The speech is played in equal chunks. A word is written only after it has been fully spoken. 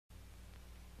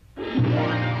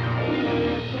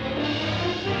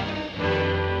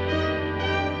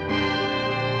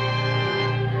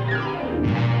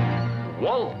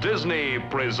Disney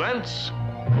presents...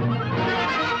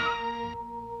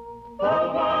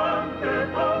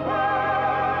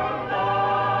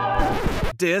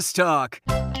 Dis Talk.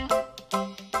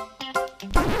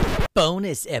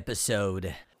 Bonus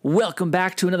episode. Welcome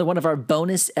back to another one of our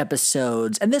bonus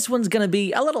episodes, and this one's gonna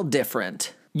be a little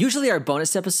different. Usually our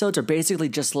bonus episodes are basically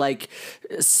just like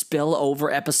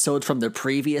spillover episodes from the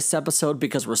previous episode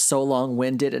because we're so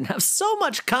long-winded and have so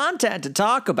much content to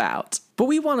talk about. But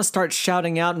we want to start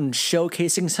shouting out and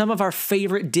showcasing some of our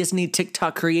favorite Disney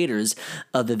TikTok creators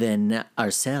other than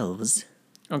ourselves.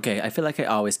 Okay, I feel like I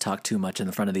always talk too much in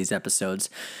the front of these episodes.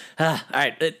 All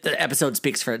right, the episode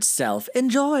speaks for itself.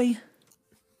 Enjoy!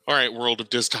 All right, World of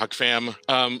Dis Talk fam.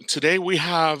 Today we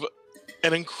have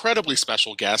an incredibly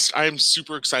special guest. I am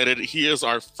super excited. He is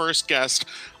our first guest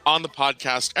on the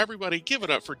podcast. Everybody give it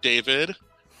up for David.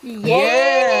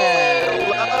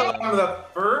 Yeah! I'm the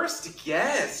first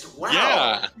guest.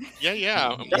 Wow.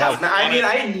 Yeah. I mean,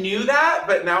 I knew that,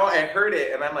 but now I heard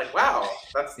it, and I'm like, wow,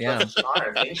 that's an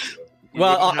honor. Thank you.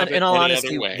 Well, in all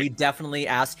honesty, we definitely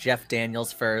asked Jeff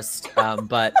Daniels first,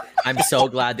 but I'm so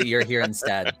glad that you're here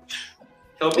instead.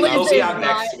 He'll be on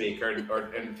next week or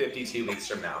in 52 weeks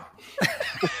from now.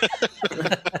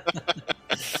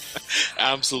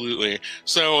 Absolutely.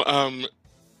 So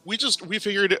we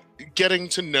figured getting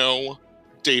to know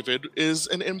David is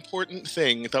an important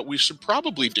thing that we should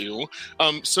probably do.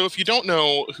 So if you don't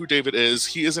know who David is,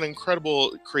 he is an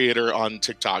incredible creator on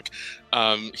TikTok.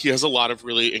 He has a lot of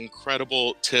really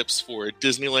incredible tips for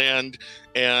Disneyland.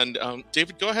 And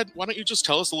David, go ahead. Why don't you just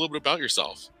tell us a little bit about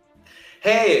yourself?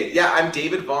 Hey, yeah, I'm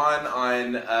David Vaughn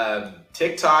on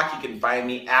TikTok. You can find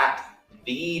me at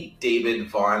the David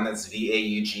Vaughn. That's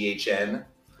VAUGHN.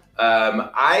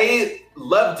 I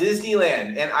love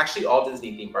Disneyland and actually all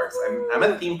Disney theme parks. I'm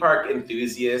a theme park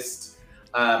enthusiast.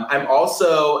 I'm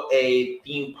also a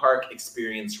theme park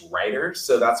experience writer.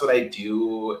 So that's what I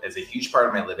do as a huge part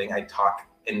of my living. I talk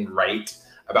and write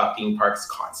about theme parks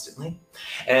constantly.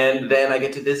 And then I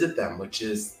get to visit them, which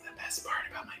is the best part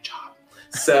about my job.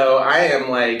 So I am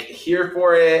like here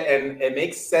for it. And it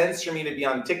makes sense for me to be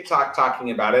on TikTok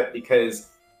talking about it because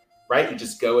right? You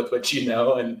just go with what you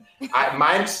know. And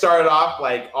mine started off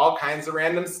like all kinds of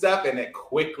random stuff and it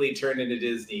quickly turned into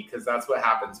Disney because that's what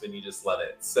happens when you just love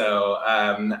it. So,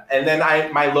 and then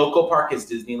my local park is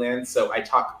Disneyland. So I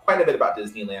talk quite a bit about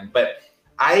Disneyland, but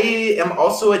I am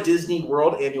also a Disney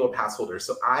World annual pass holder.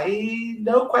 So I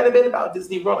know quite a bit about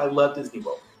Disney World. I love Disney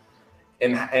World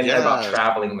and about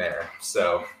traveling there.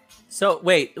 So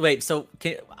wait. So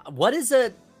what is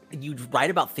you write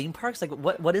about theme parks? Like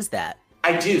what is that?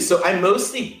 I do. So I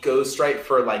mostly ghostwrite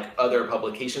for like other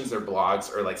publications or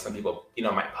blogs, or like some people,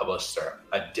 might publish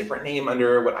a different name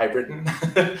under what I've written.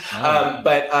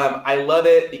 But I love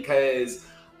it because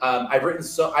I've written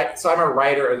so I'm a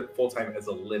writer full time as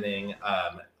a living.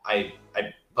 I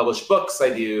publish books.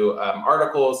 I do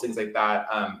articles, things like that.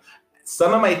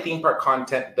 Some of my theme park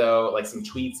content, though, like some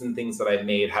tweets and things that I've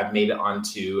made, have made it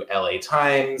onto LA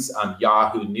Times.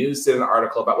 Yahoo News did an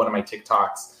article about one of my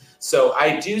TikToks. So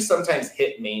I do sometimes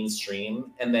hit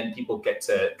mainstream, and then people get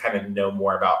to kind of know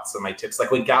more about some of my tips.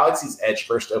 Like when Galaxy's Edge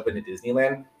first opened at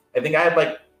Disneyland, I think I had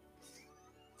like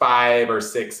 5 or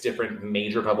 6 different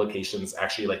major publications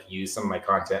actually like use some of my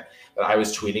content that I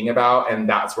was tweeting about, and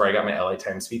that's where I got my LA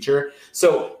Times feature.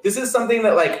 So this is something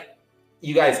that like,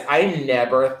 you guys, I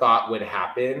never thought would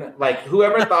happen. Like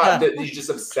whoever thought that you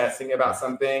just obsessing about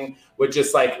something would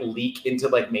just like leak into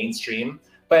like mainstream.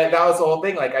 But that was the whole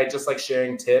thing. Like I just like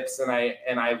sharing tips and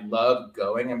I love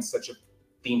going. I'm such a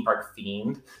theme park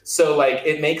fiend. So like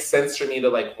it makes sense for me to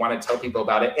like want to tell people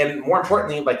about it. And more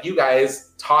importantly, like you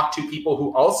guys talk to people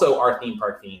who also are theme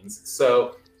park fiends.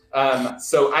 So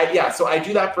I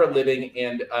do that for a living.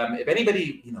 And if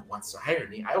anybody wants to hire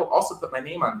me, I will also put my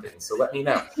name on things. So let me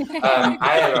know.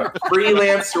 I am a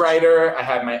freelance writer. I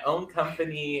have my own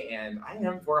company and I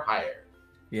am for hire.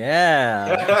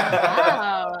 Yeah.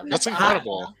 Wow. That's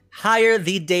incredible. Hire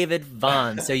the David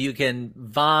Vaughn so you can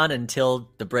Vaughn until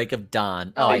the break of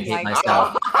dawn. Oh, I hate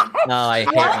myself. No, I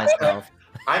hate myself.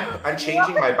 I'm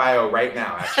changing my bio right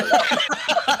now, actually.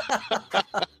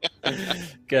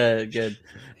 Good.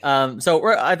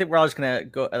 So I think we're all just gonna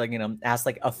go ask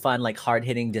like a fun, like hard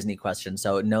hitting Disney question.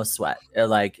 So no sweat.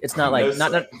 Like it's not like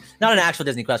not an actual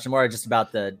Disney question, more just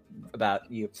about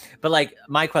you. But like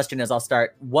my question is, I'll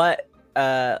start. What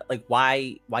like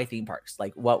why theme parks?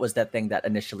 Like what was that thing that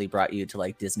initially brought you to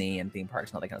like Disney and theme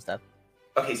parks and all that kind of stuff?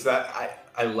 Okay, so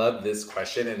I love this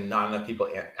question, and not enough people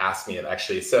ask me it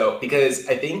actually. So because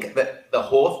I think that the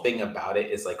whole thing about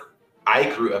it is like I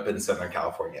grew up in Southern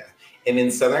California, and in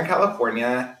Southern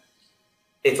California,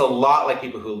 it's a lot like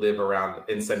people who live around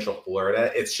in Central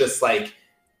Florida. It's just like,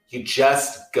 you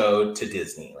just go to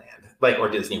Disneyland, like, or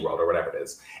Disney World or whatever it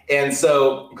is. And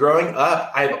so growing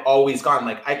up, I've always gone,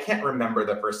 like, I can't remember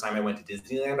the first time I went to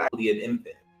Disneyland. I was an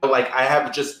infant. Like, I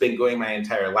have just been going my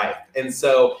entire life. And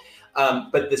so,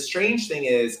 but the strange thing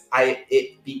is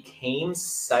it became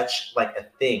such like a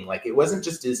thing. Like, it wasn't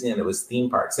just Disneyland, it was theme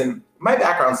parks. And my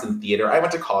background's in theater. I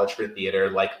went to college for theater.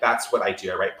 Like, that's what I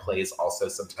do. I write plays also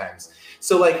sometimes.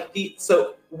 So like,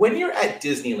 so when you're at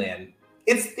Disneyland,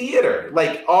 it's theater.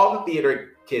 Like, all the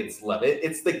theater kids love it.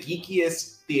 It's the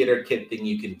geekiest theater kid thing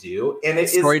you can do. And it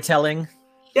Storytelling.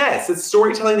 Yes, it's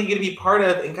storytelling that you get to be part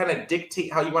of and kind of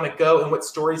dictate how you want to go and what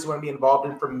stories you want to be involved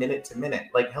in from minute to minute.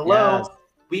 Like, hello, Yes.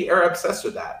 We are obsessed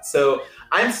with that. So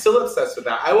I'm still obsessed with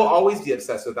that. I will always be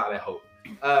obsessed with that, I hope.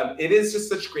 It is just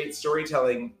such great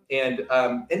storytelling, and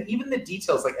even the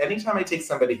details. Like, anytime I take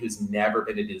somebody who's never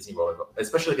been to Disney World,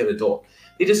 especially like an adult,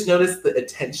 they just notice the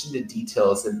attention to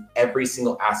details in every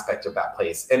single aspect of that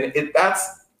place. And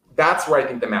that's where I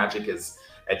think the magic is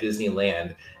at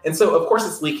Disneyland. And so, of course,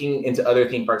 it's leaking into other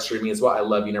theme parks for me as well. I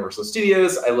love Universal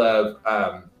Studios. I love,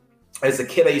 as a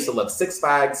kid, I used to love Six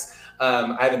Flags.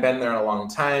 I haven't been there in a long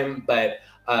time, but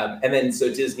and then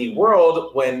so Disney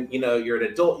World, when you're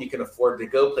an adult, you can afford to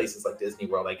go places like Disney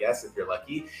World, I guess, if you're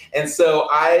lucky. And so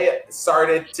I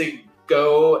started to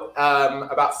go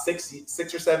about six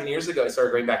or 7 years ago. I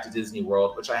started going back to Disney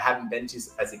World, which I hadn't been to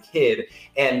as a kid,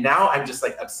 and now I'm just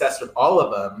like obsessed with all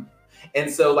of them. And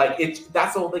so like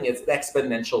that's the whole thing. It's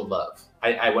exponential love.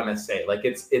 I want to say, like,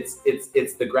 it's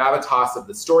the gravitas of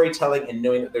the storytelling and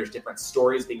knowing that there's different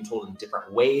stories being told in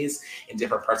different ways in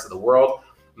different parts of the world.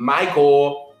 My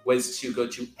goal was to go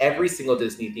to every single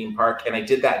Disney theme park, and I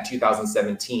did that in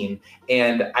 2017.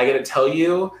 And I got to tell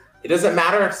you, it doesn't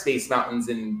matter if Space Mountain's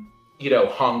in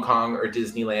Hong Kong or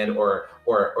Disneyland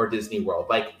or Disney World.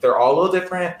 Like, they're all a little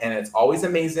different, and it's always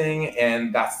amazing,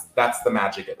 and that's the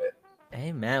magic of it.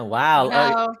 Amen. Wow.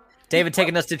 No. David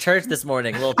taking us to church this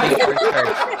morning. A little thing for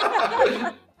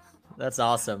church. That's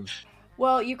awesome.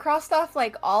 Well, you crossed off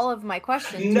like all of my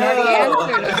questions. You No.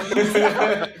 already answered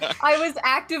them. I was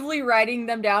actively writing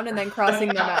them down and then crossing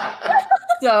them out.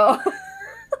 So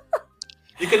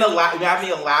You can have me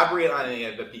elaborate on any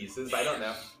of the pieces. I don't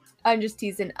know. I'm just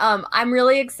teasing. I'm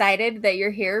really excited that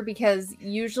you're here because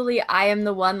usually I am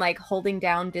the one like holding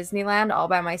down Disneyland all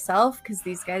by myself because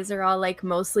these guys are all like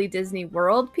mostly Disney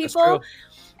World people. That's true.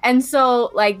 And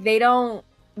so like they don't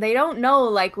know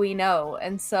like we know.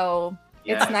 And so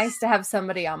Yes. it's nice to have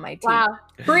somebody on my team. Wow.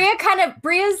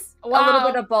 Bria's a little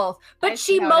bit of both, but I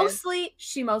she see how it is.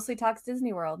 mostly talks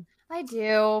Disney World. I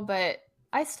do, but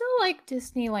I still like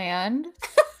Disneyland.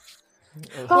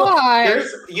 Well, But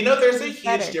there's a huge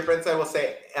better. difference, I will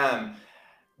say,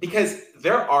 because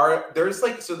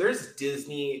there's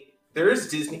Disney, there's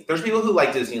people who like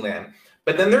Disneyland,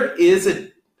 but then there is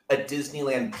a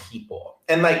Disneyland people,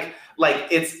 and like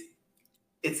it's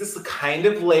this kind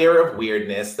of layer of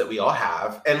weirdness that we all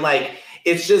have, and like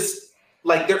it's just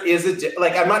like there is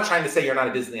like, I'm not trying to say you're not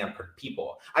a Disneyland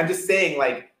people. I'm just saying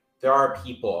like there are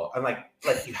people, and like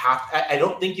you have. I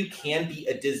don't think you can be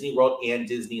a Disney World and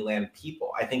Disneyland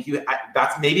people. I think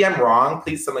that's maybe I'm wrong.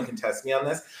 Please, someone can test me on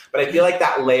this. But I feel like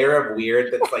that layer of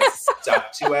weird that's like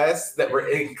stuck to us that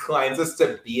inclines us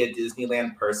to be a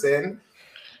Disneyland person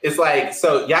is like,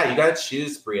 so yeah, you gotta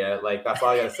choose, Bria. Like, that's all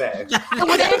I gotta say.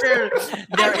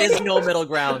 There is no middle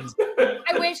ground.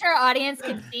 I wish our audience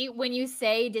could see when you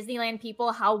say Disneyland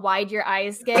people, how wide your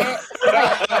eyes get.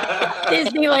 Like,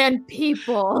 Disneyland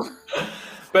people.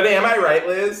 But am I right,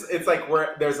 Liz? It's like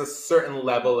there's a certain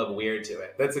level of weird to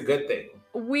it. That's a good thing.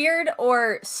 Weird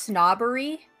or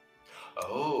snobbery,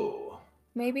 Oh.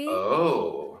 maybe.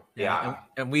 Oh. Yeah.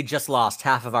 And we just lost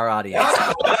half of our audience. We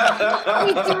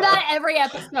do that every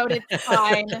episode. It's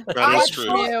fine. That is true.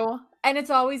 New. And it's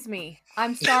always me.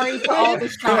 I'm sorry to all the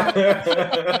Sean.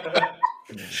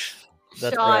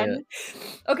 That's Sean. brilliant.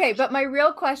 Okay, but my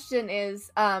real question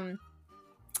is,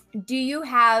 do you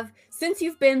have, since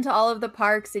you've been to all of the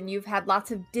parks and you've had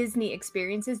lots of Disney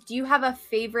experiences, do you have a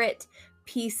favorite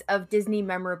piece of Disney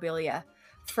memorabilia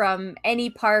from any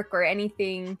park or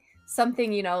anything,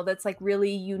 something, that's like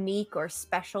really unique or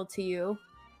special to you?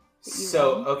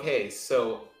 So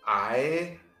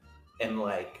I am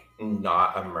like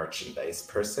not a merchandise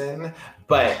person,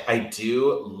 but I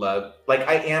do love, like,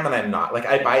 I am and I'm not. Like,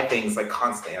 I buy things like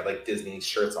constantly. I have like Disney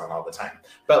shirts on all the time,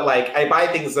 but like I buy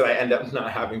things that I end up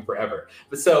not having forever.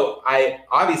 But so I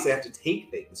obviously have to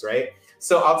take things, right?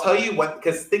 So I'll tell you what,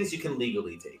 because things you can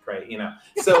legally take, right?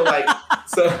 So like,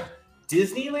 so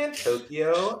Disneyland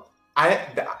Tokyo,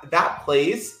 that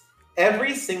place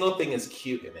every single thing is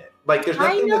cute in it. Like there's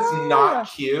I nothing that's know. not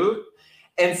cute.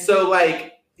 And so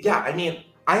like, yeah, I mean,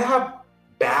 I have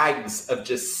bags of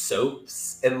just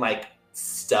soaps and like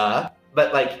stuff,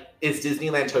 but like it's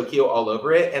Disneyland Tokyo all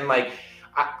over it. And like,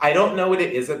 I don't know what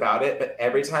it is about it, but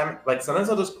every time, like sometimes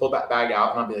I'll just pull that bag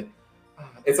out and I'll be like,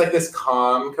 it's like this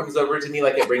calm comes over to me.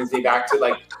 Like it brings me back to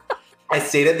like, I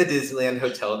stayed at the Disneyland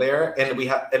Hotel there and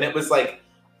and it was like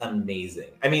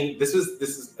amazing. I mean,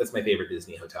 it's my favorite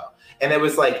Disney hotel. And it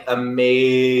was like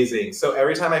amazing. So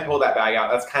every time I pull that bag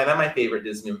out, that's kind of my favorite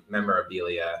Disney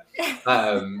memorabilia.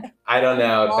 I don't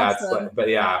know if that's, but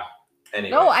yeah.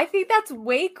 Anyway. No, I think that's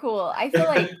way cool. I feel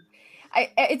like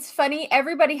it's funny.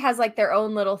 Everybody has like their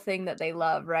own little thing that they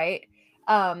love, right?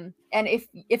 And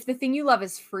if the thing you love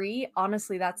is free,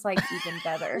 honestly, that's like even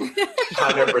better.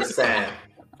 100%.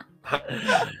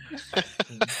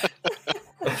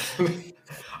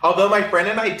 Although my friend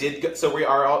and I did go, so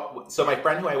my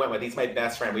friend who I went with, he's my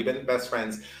best friend. We've been best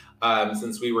friends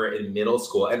since we were in middle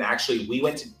school. And actually we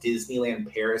went to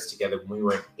Disneyland Paris together when we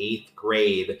were in 8th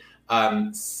grade,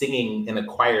 singing in a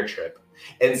choir trip.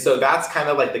 And so that's kind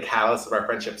of like the catalyst of our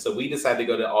friendship. So we decided to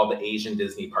go to all the Asian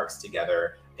Disney parks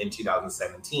together in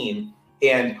 2017.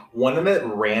 And one of the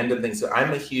random things, so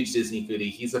I'm a huge Disney foodie,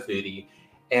 he's a foodie,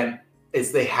 and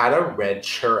they had a red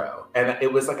churro. And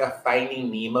it was like a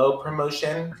Finding Nemo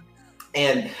promotion.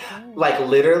 And like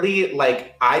literally,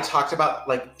 like I talked about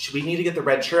like, we need to get the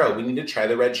red churro. We need to try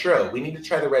the red churro. We need to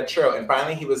try the red churro. And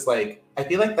finally he was like, I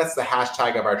feel like that's the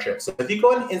hashtag of our trip. So if you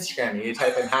go on Instagram and you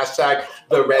type in hashtag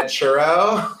the red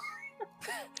churro,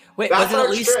 wait, that's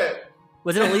our trip.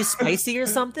 Was it at least spicy or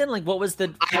something? Like what was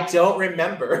the... I don't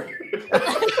remember.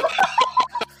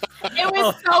 It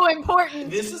was so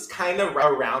important. This is kind of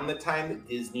around the time that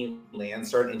Disneyland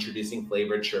started introducing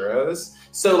flavored churros.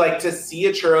 So like to see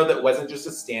a churro that wasn't just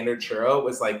a standard churro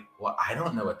was like, well, I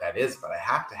don't know what that is, but I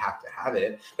have to have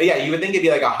it. But yeah, you would think it'd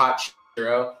be like a hot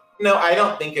churro. No, I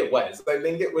don't think it was. I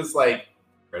think it was like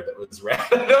that was red.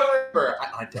 I don't remember.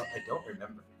 I don't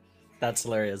remember. That's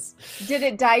hilarious. Did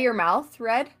it dye your mouth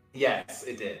red? Yes,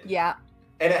 it did. Yeah.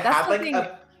 And it had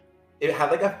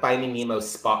like a Finding Nemo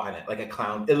spot on it, like a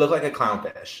clown. It looked like a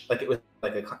clownfish. Like it was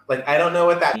like I don't know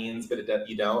what that means, but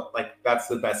you don't. Like that's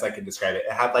the best I can describe it.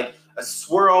 It had like a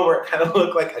swirl where it kind of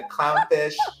looked like a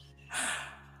clownfish,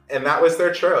 and that was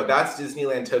their churro. That's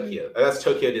Disneyland Tokyo. That's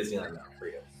Tokyo Disneyland now for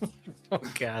you. Oh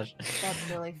gosh, that's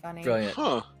really funny. Brilliant.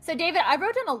 Huh. So David, I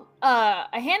wrote down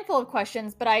a handful of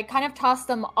questions, but I kind of tossed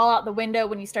them all out the window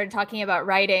when you started talking about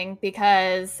writing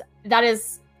because that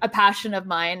is a passion of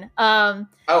mine. Awesome.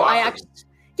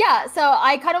 So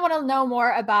I kind of want to know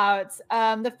more about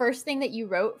the first thing that you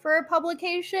wrote for a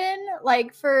publication,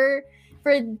 like for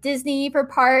Disney, for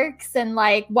parks, and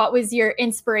like what was your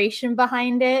inspiration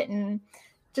behind it, and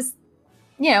just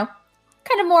kind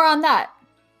of more on that.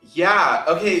 Yeah.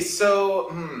 Okay.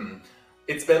 So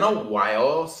it's been a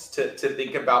while to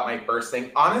think about my first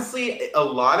thing. Honestly, a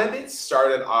lot of it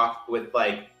started off with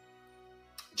like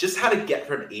just how to get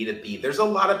from A to B. There's a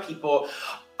lot of people.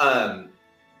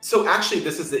 So actually,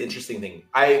 this is the interesting thing.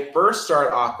 I first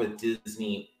started off with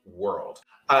Disney World.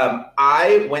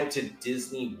 I went to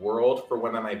Disney World for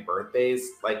one of my birthdays,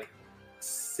 like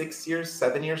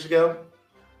 7 years ago,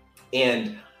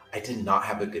 and I did not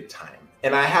have a good time.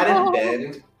 And I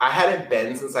hadn't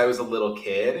been since I was a little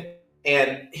kid.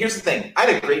 And here's the thing: I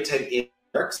had a great time in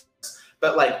parks,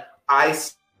 but like I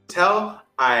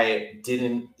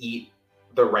didn't eat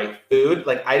the right food.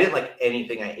 Like I didn't like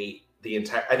anything I ate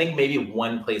I think maybe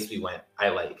one place we went I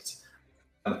liked.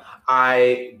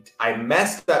 I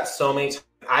messed up so many times.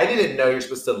 I didn't know you're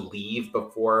supposed to leave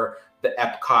before the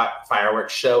Epcot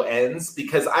fireworks show ends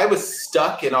because I was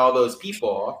stuck in all those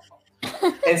people.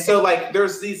 And so like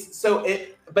there's these,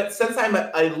 but since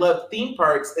I love theme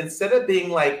parks, instead of being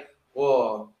like,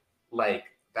 well, like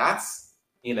that's,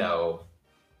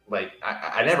 like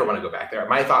I never want to go back there.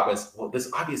 My thought was, well, this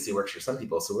obviously works for some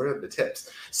people, so where are the tips?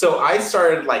 So I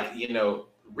started like,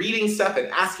 reading stuff and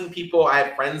asking people. I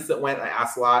had friends that went, I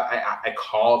asked a lot. I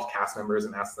called cast members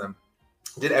and asked them,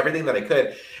 did everything that I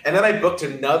could. And then I booked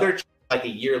another like a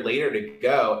year later to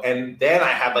go. And then I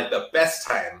had like the best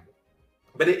time.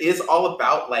 But it is all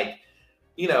about like,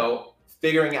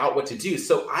 figuring out what to do.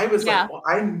 So I was like, well,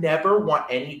 I never want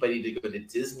anybody to go to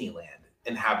Disneyland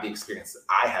and have the experience that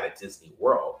I had at Disney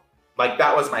World. Like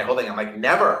that was my whole thing. I'm like,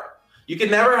 never. You can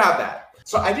never have that.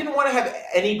 So I didn't want to have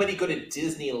anybody go to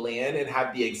Disneyland and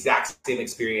have the exact same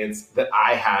experience that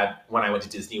I had when I went to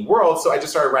Disney World. So I just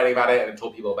started writing about it and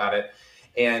told people about it.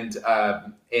 And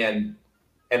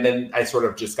then I sort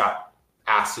of just got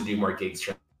asked to do more gigs.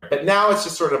 But now it's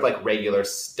just sort of like regular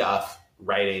stuff,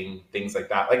 writing, things like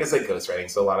that. Like I said, ghostwriting,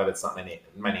 so a lot of it's not my name.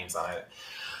 My name's on it.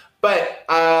 But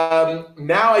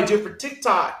now I do it for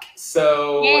TikTok.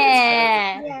 So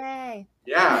Yeah.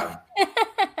 Yay.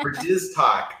 For Diz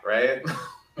Talk, right?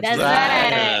 That's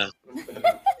Right.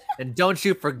 right. And don't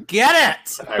you forget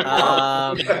it.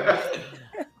 I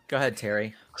Go ahead,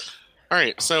 Terry. All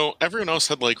right, so everyone else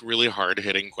had like really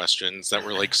hard-hitting questions that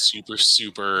were like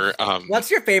super.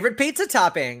 What's your favorite pizza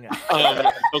topping?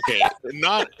 Okay,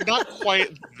 not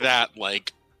quite that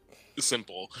like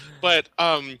simple, but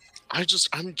I'm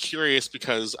curious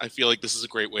because I feel like this is a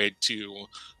great way to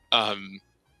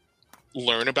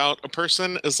learn about a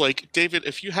person. Is like, David,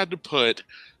 if you had to put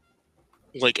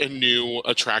like a new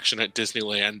attraction at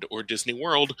Disneyland or Disney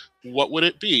World, what would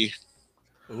it be?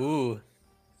 Ooh.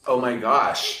 Oh my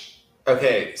gosh.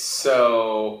 Okay,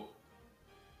 so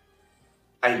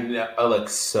I know, look,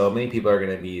 so many people are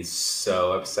going to be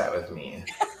so upset with me.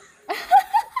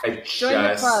 I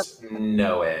just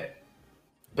know it.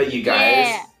 But you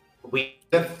guys, we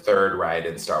the third ride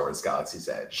in Star Wars Galaxy's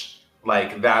Edge.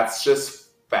 Like, that's just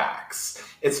facts.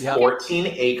 It's 14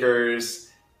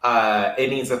 acres. It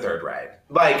needs a third ride.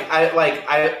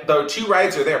 The 2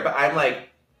 rides are there, but I'm like,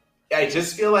 I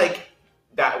just feel like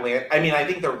that land, I mean, I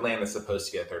think the land is supposed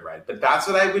to get a third ride, but that's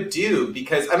what I would do,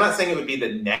 because I'm not saying it would be the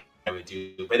next I would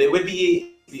do, but it would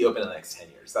be open in the next 10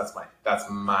 years. That's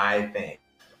my thing.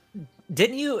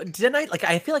 Didn't I, like,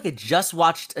 I feel like I just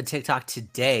watched a TikTok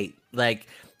today, like,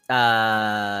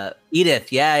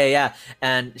 Edith, yeah,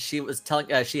 and she was telling,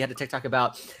 she had a TikTok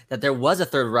about that there was a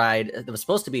third ride that was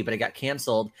supposed to be, but it got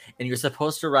canceled, and you're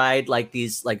supposed to ride, like,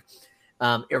 these, like,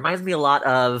 it reminds me a lot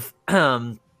of,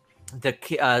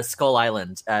 the Skull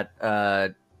Island at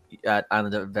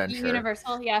Island of Adventure.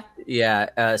 Universal, yeah.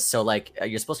 Yeah, so like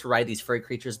you're supposed to ride these furry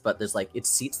creatures, but there's like it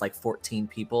seats like 14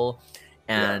 people,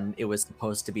 and it was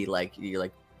supposed to be like you're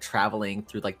like traveling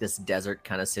through like this desert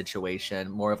kind of situation,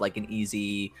 more of like an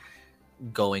easy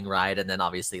going ride, and then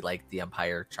obviously like the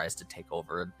Empire tries to take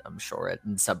over, I'm sure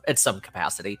at some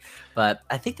capacity. But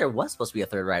I think there was supposed to be a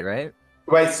third ride, right?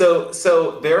 Right, so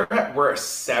there were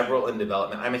several in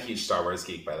development. I'm a huge Star Wars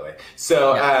geek, by the way.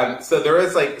 So there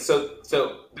was like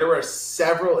there were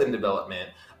several in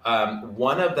development.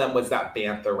 One of them was that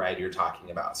Bantha ride you're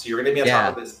talking about. So you're going to be on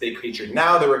top of this big creature.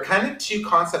 Now there were kind of 2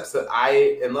 concepts that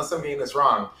unless I'm getting this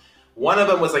wrong, one of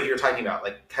them was like you're talking about,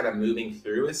 like kind of moving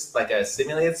through is like a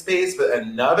simulated space, but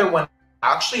another one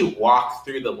actually walked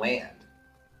through the land.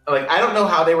 Like I don't know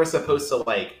how they were supposed to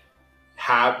like.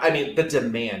 The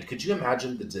demand. Could you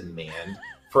imagine the demand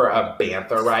for a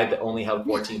Bantha ride that only held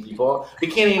 14 people? We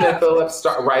can't even fill up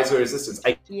Rise of Resistance.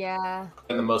 And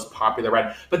the most popular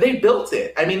ride. But they built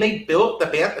it. I mean, they built the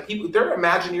Bantha. People, there are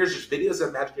Imagineers, there's videos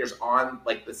of Imagineers on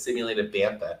like the simulated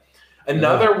Bantha.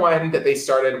 Another one that they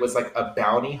started was like a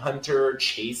bounty hunter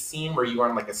chase scene where you were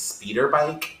on like a speeder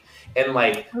bike. And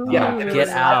like, and get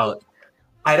out.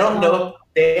 I don't know.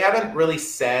 They haven't really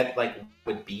said like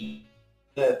what would be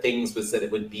the things was that it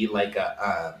would be like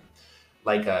a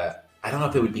I don't know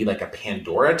if it would be like a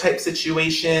Pandora type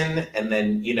situation, and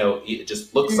then it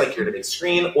just looks like you're at a big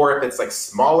screen, or if it's like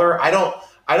smaller. I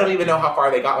don't even know how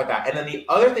far they got with that. And then the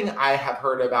other thing I have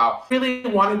heard about, really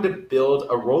wanted to build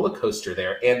a roller coaster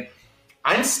there, and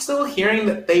I'm still hearing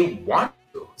that they want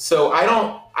to. So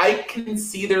I can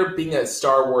see there being a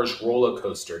Star Wars roller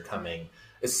coaster coming,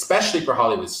 especially for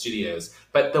Hollywood Studios.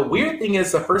 But the weird thing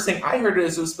is, the first thing I heard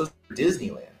is it was supposed to be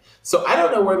Disneyland. So I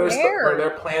don't know where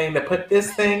they're planning to put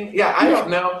this thing. Yeah, I don't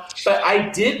know. But I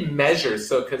did measure.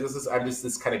 So because I'm just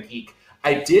this kind of geek.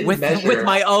 I did measure with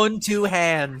my own 2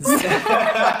 hands.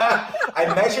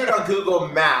 I measured on Google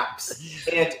Maps,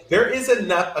 and there is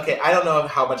enough. Okay, I don't know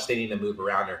how much they need to move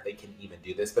around or if they can even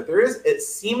do this, but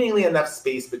it's seemingly enough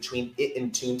space between it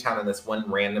and Toontown and this one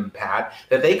random pad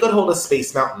that they could hold a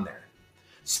Space Mountain there.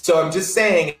 So I'm just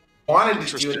saying, wanted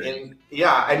to do it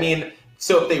I mean,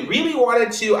 so if they really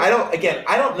wanted to, I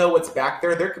don't know what's back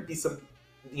there. There could be some,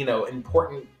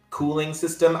 important cooling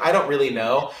system. I don't really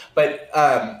know, but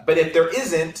if there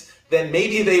isn't, then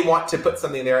maybe they want to put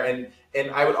something there,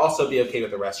 and I would also be okay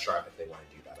with a restaurant if they want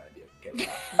to do that. I'd be okay with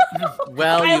that.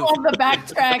 Well, I love the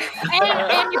backtrack,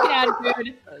 and you can add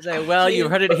food. Well, you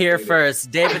heard it here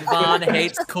first. David Vaughn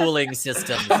hates cooling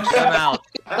systems. Come out.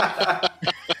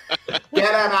 Get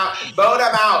him out. Vote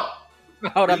him out.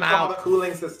 Vote him out. The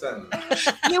cooling system.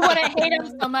 You wouldn't hate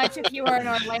him so much if you were an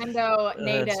Orlando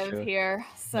native here.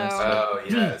 So. Oh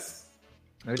yes.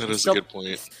 That is a good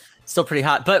point. Still pretty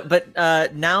hot, but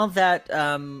now that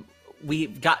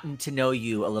we've gotten to know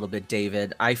you a little bit,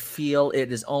 David, I feel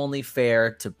it is only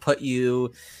fair to put you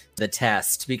to the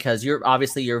test because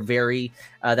you're very,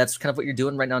 that's kind of what you're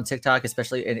doing right now on TikTok,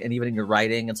 especially and even in your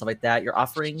writing and stuff like that. You're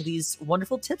offering these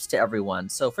wonderful tips to everyone.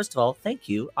 So first of all, thank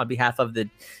you on behalf of the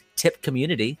tip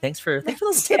community. Thanks for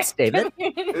those tips, David.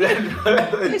 Thanks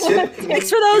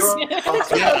for those.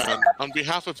 Yeah, on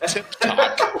behalf of Tip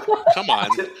Talk. Come on.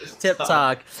 Tip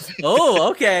Talk. Oh,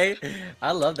 okay.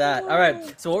 I love that. All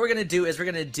right. So what we're gonna do is we're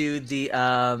gonna do the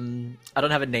I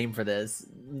don't have a name for this.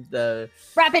 The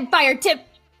Rapid fire tip.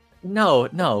 No.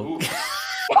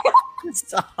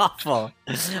 It's awful.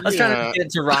 I was trying to get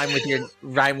it to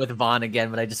rhyme with Vaughn again,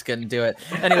 but I just couldn't do it.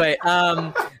 Anyway,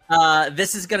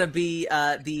 this is gonna be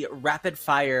the rapid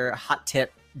fire hot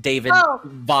tip David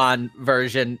Vaughn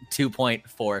version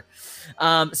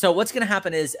 2.4. So what's gonna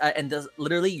happen is,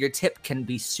 literally your tip can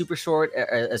be super short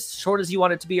as you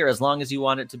want it to be, or as long as you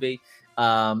want it to be. It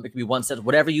can be one sentence,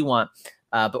 whatever you want.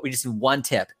 But we just need one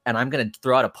tip, and I'm gonna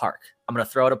throw out a park.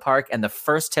 And the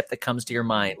first tip that comes to your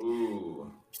mind.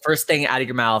 Ooh. First thing out of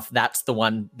your mouth, that's the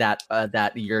one that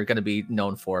you're going to be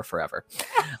known for forever.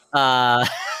 Written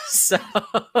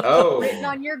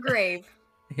on your grave.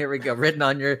 Here we go. Written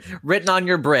on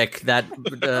your brick. That.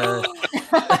 Yes.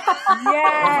 Oh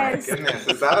my goodness,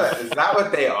 is that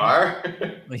what they are?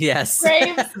 Yes.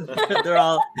 Graves.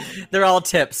 they're all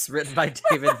tips written by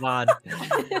David Vaughn.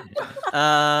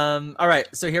 All right.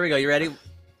 So here we go. You ready?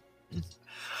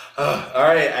 All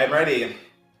right, I'm ready.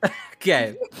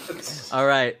 Okay. All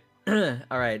right.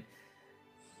 All right.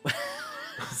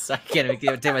 So I can't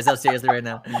even take myself seriously right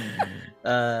now.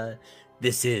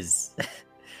 This is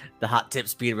the hot tip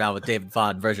speed round with David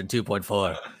Vaughn version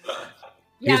 2.4.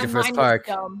 Yeah, Here's your first mine was park.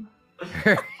 dumb.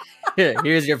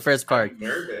 Here's your first park. I'm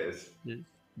nervous.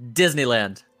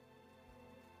 Disneyland.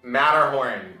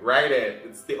 Matterhorn. Write it.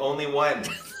 It's the only one.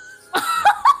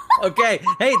 Okay.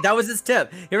 Hey, that was his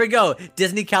tip. Here we go.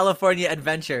 Disney California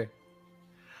Adventure.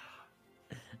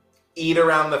 Eat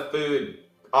around the food.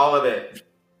 All of it.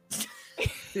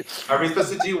 Are we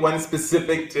supposed to do one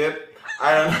specific tip?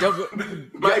 I don't know.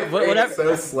 My brain is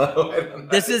so slow.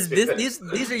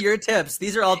 These are your tips.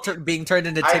 These are all being turned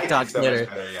into TikToks later.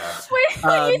 Yeah. Wait,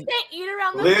 when you say eat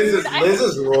around the Liz food,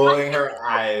 is rolling her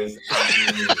eyes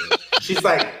at me. She's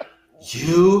like,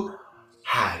 you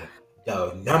had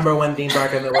the number one theme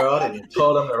park in the world, and you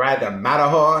told them to ride the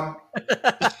Matterhorn.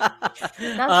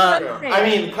 I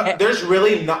mean, there's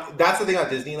really not. That's the thing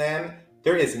about Disneyland.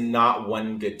 There is not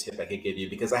one good tip I could give you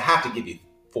because I have to give you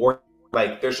 4.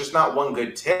 Like, there's just not one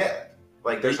good tip.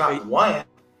 Like, there's not one.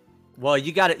 Well,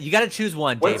 you got to choose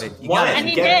one, What's David. You one?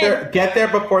 gotta Get there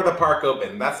before the park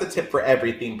open. That's the tip for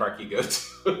every theme park you go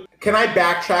to. Can I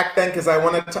backtrack then? Because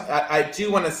I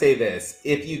do want to say this.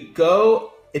 If you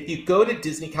go to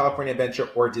Disney California Adventure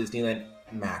or Disneyland,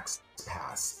 Max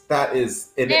Pass. That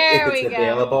is, if it's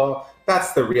available,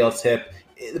 that's the real tip.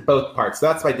 Both parks. So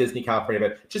that's why Disney California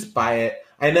Adventure. Just buy it.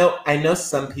 I know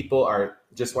some people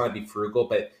just want to be frugal,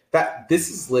 but this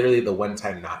is literally the one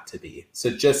time not to be. So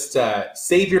just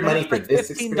save your money for this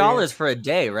experience. $15 for a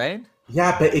day, right?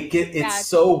 Yeah, but it's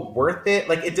so worth it.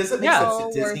 Like, it doesn't make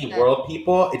sense to Disney World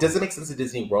people. It doesn't make sense to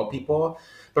Disney World people,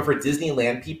 but for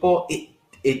Disneyland people, it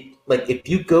like if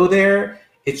you go there,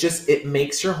 it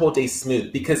makes your whole day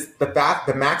smooth because the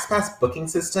Max Pass booking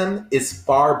system is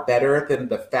far better than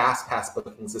the Fast Pass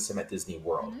booking system at Disney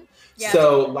World. Mm-hmm. Yeah.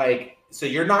 So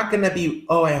you're not going to be,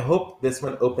 oh, I hope this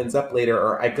one opens up later,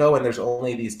 or I go and there's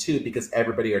only these 2 because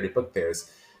everybody already booked theirs.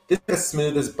 This is the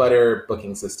smoothest butter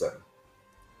booking system.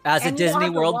 As a Disney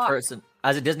World person,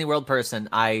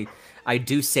 I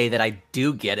do say that I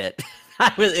do get it.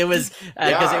 It was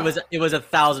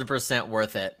 1,000%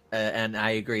 worth it, and I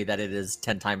agree that it is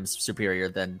 10 times superior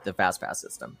than the Fast Pass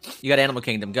system. You got Animal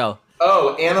Kingdom, go.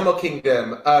 Oh, Animal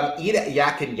Kingdom. Eat at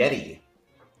Yak and Yeti.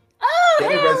 Oh,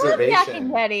 Get a reservation. Yak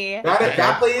and Yeti.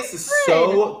 That place is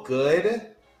so good.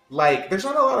 Like, there's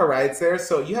not a lot of rides there,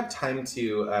 so you have time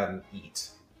to eat.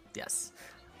 Yes.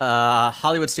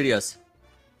 Hollywood Studios.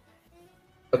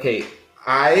 Okay,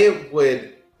 I'm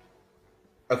going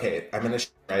to show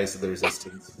you guys the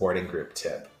Resistance Boarding Group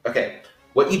tip. Okay,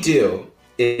 what you do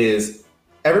is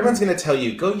everyone's going to tell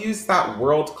you, go use that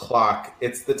world clock.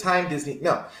 It's the time Disney...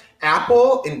 No,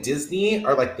 Apple and Disney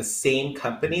are like the same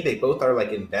company. They both are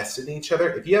like invested in each other.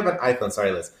 If you have an iPhone,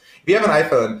 sorry, Liz. If you have an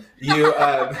iPhone, you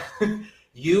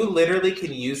you literally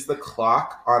can use the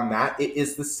clock on that. It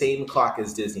is the same clock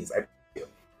as Disney's.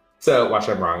 So watch,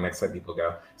 I'm wrong. Next time people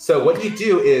go. So what you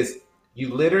do is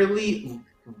you literally...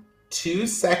 2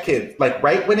 seconds, like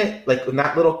right when in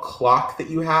that little clock that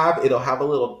you have, it'll have a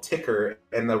little ticker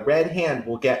and the red hand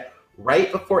will get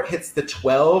right before it hits the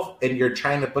 12 and you're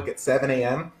trying to book at 7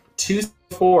 a.m., 2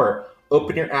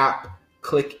 open your app,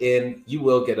 click in, you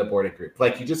will get a boarded group.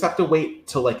 Like, you just have to wait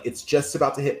till like it's just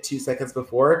about to hit 2 seconds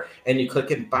before, and you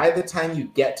click in. By the time you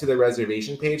get to the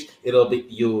reservation page, you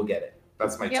will get it.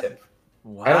 That's my tip.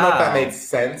 Wow. I don't know if that makes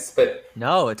sense, but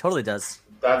no, it totally does.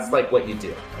 That's like what you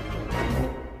do.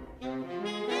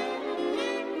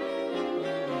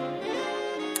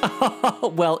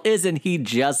 Well, isn't he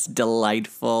just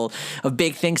delightful? A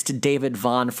big thanks to David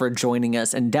Vaughn for joining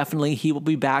us, and definitely he will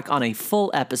be back on a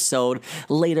full episode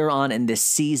later on in this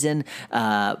season.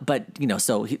 But, you know,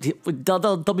 so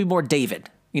there'll be more David.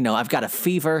 You know, I've got a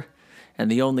fever,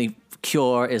 and the only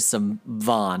cure is some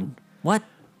Vaughn. What?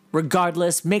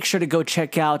 Regardless, make sure to go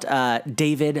check out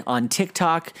David on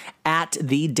TikTok at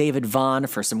the David Vaughn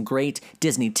for some great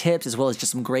Disney tips, as well as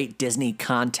just some great Disney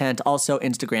content. Also,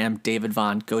 Instagram, David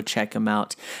Vaughn. Go check him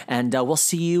out. And we'll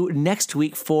see you next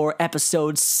week for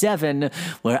episode 7,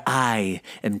 where I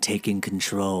am taking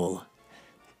control.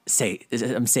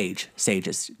 I'm Sage. Sage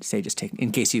is taking.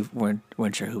 In case you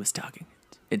weren't sure who was talking,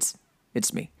 it's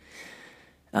me.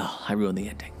 Oh, I ruined the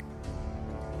ending.